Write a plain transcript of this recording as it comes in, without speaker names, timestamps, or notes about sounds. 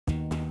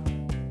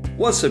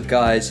What's up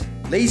guys,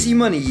 Lazy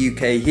Money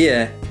UK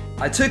here.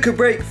 I took a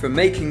break from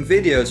making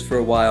videos for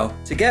a while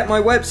to get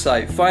my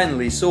website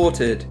finally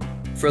sorted.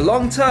 For a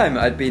long time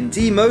I'd been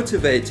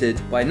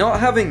demotivated by not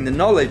having the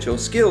knowledge or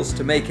skills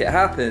to make it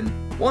happen.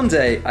 One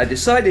day I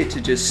decided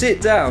to just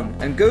sit down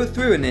and go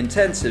through an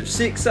intensive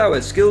 6-hour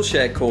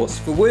Skillshare course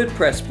for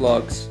WordPress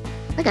blogs.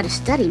 I gotta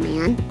study,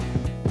 man.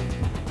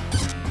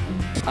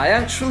 I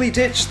actually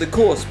ditched the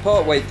course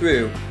partway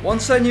through,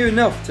 once I knew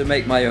enough to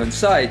make my own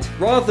site,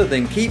 rather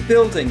than keep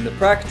building the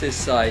practice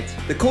site.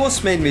 The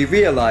course made me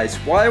realize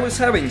why I was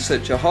having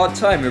such a hard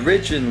time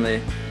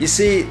originally. You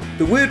see,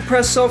 the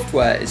WordPress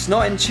software is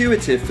not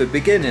intuitive for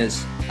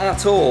beginners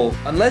at all,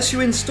 unless you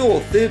install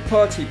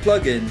third-party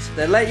plugins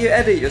that let you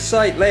edit your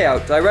site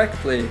layout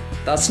directly.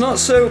 That's not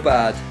so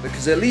bad,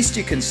 because at least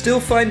you can still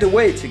find a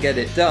way to get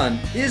it done.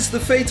 Here's the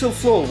fatal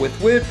flaw with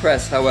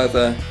WordPress,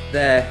 however.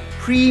 Their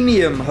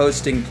premium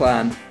hosting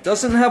plan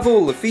doesn't have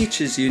all the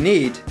features you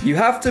need. You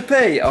have to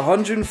pay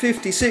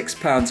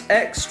 £156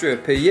 extra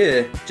per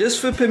year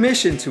just for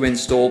permission to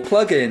install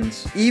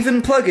plugins.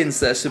 Even plugins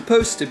that are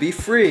supposed to be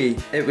free.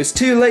 It was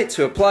too late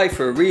to apply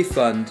for a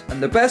refund,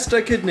 and the best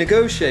I could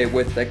negotiate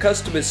with their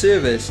customer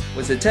service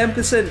was a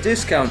 10%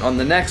 discount on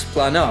the next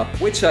plan up,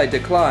 which I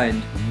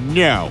declined.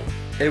 No.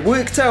 It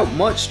worked out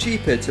much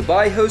cheaper to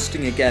buy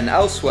hosting again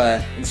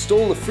elsewhere,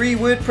 install the free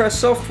WordPress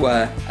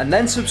software, and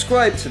then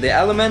subscribe to the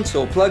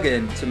Elementor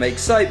plugin to make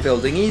site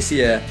building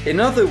easier. In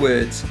other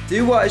words,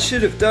 do what I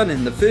should have done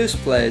in the first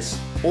place.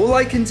 All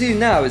I can do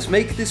now is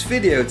make this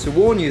video to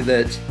warn you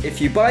that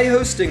if you buy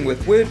hosting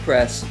with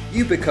WordPress,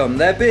 you become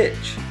their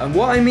bitch. And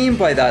what I mean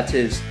by that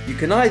is, you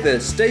can either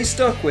stay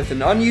stuck with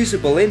an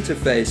unusable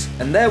interface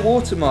and their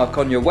watermark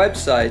on your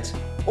website,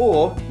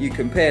 or you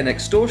can pay an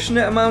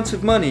extortionate amount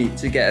of money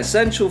to get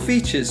essential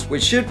features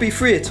which should be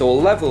free at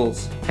all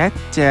levels.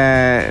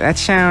 That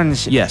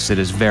sounds... Yes, it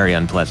is very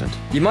unpleasant.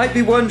 You might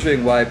be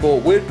wondering why I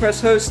bought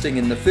WordPress hosting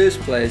in the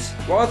first place,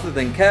 rather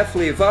than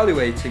carefully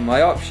evaluating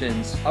my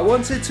options. I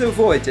wanted to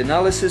avoid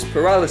analysis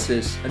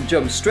paralysis and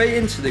jump straight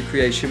into the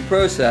creation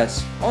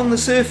process. On the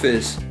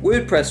surface,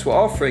 WordPress were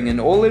offering an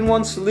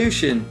all-in-one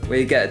solution where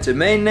you get a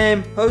domain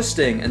name,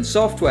 hosting, and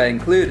software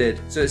included,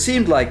 so it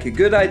seemed like a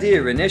good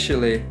idea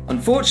initially.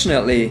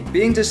 Unfortunately,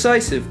 being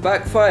decisive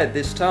backfired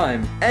this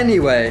time.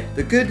 Anyway,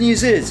 the good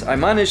news is I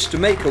managed to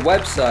make a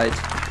website.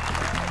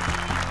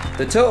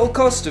 The total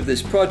cost of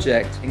this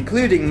project,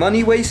 including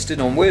money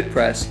wasted on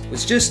WordPress,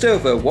 was just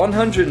over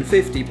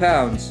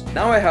 £150.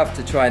 Now I have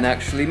to try and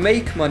actually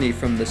make money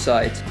from the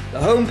site. The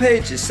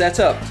homepage is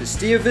set up to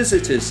steer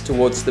visitors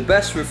towards the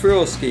best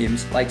referral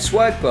schemes like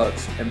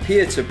Swagbucks and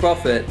Peer to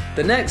Profit.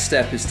 The next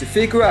step is to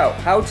figure out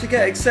how to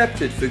get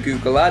accepted for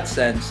Google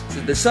AdSense so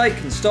the site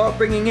can start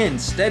bringing in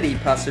steady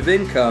passive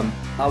income.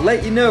 I'll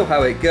let you know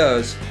how it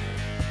goes.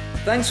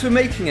 Thanks for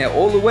making it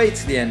all the way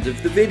to the end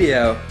of the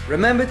video.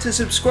 Remember to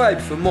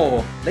subscribe for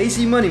more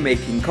lazy money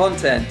making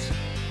content.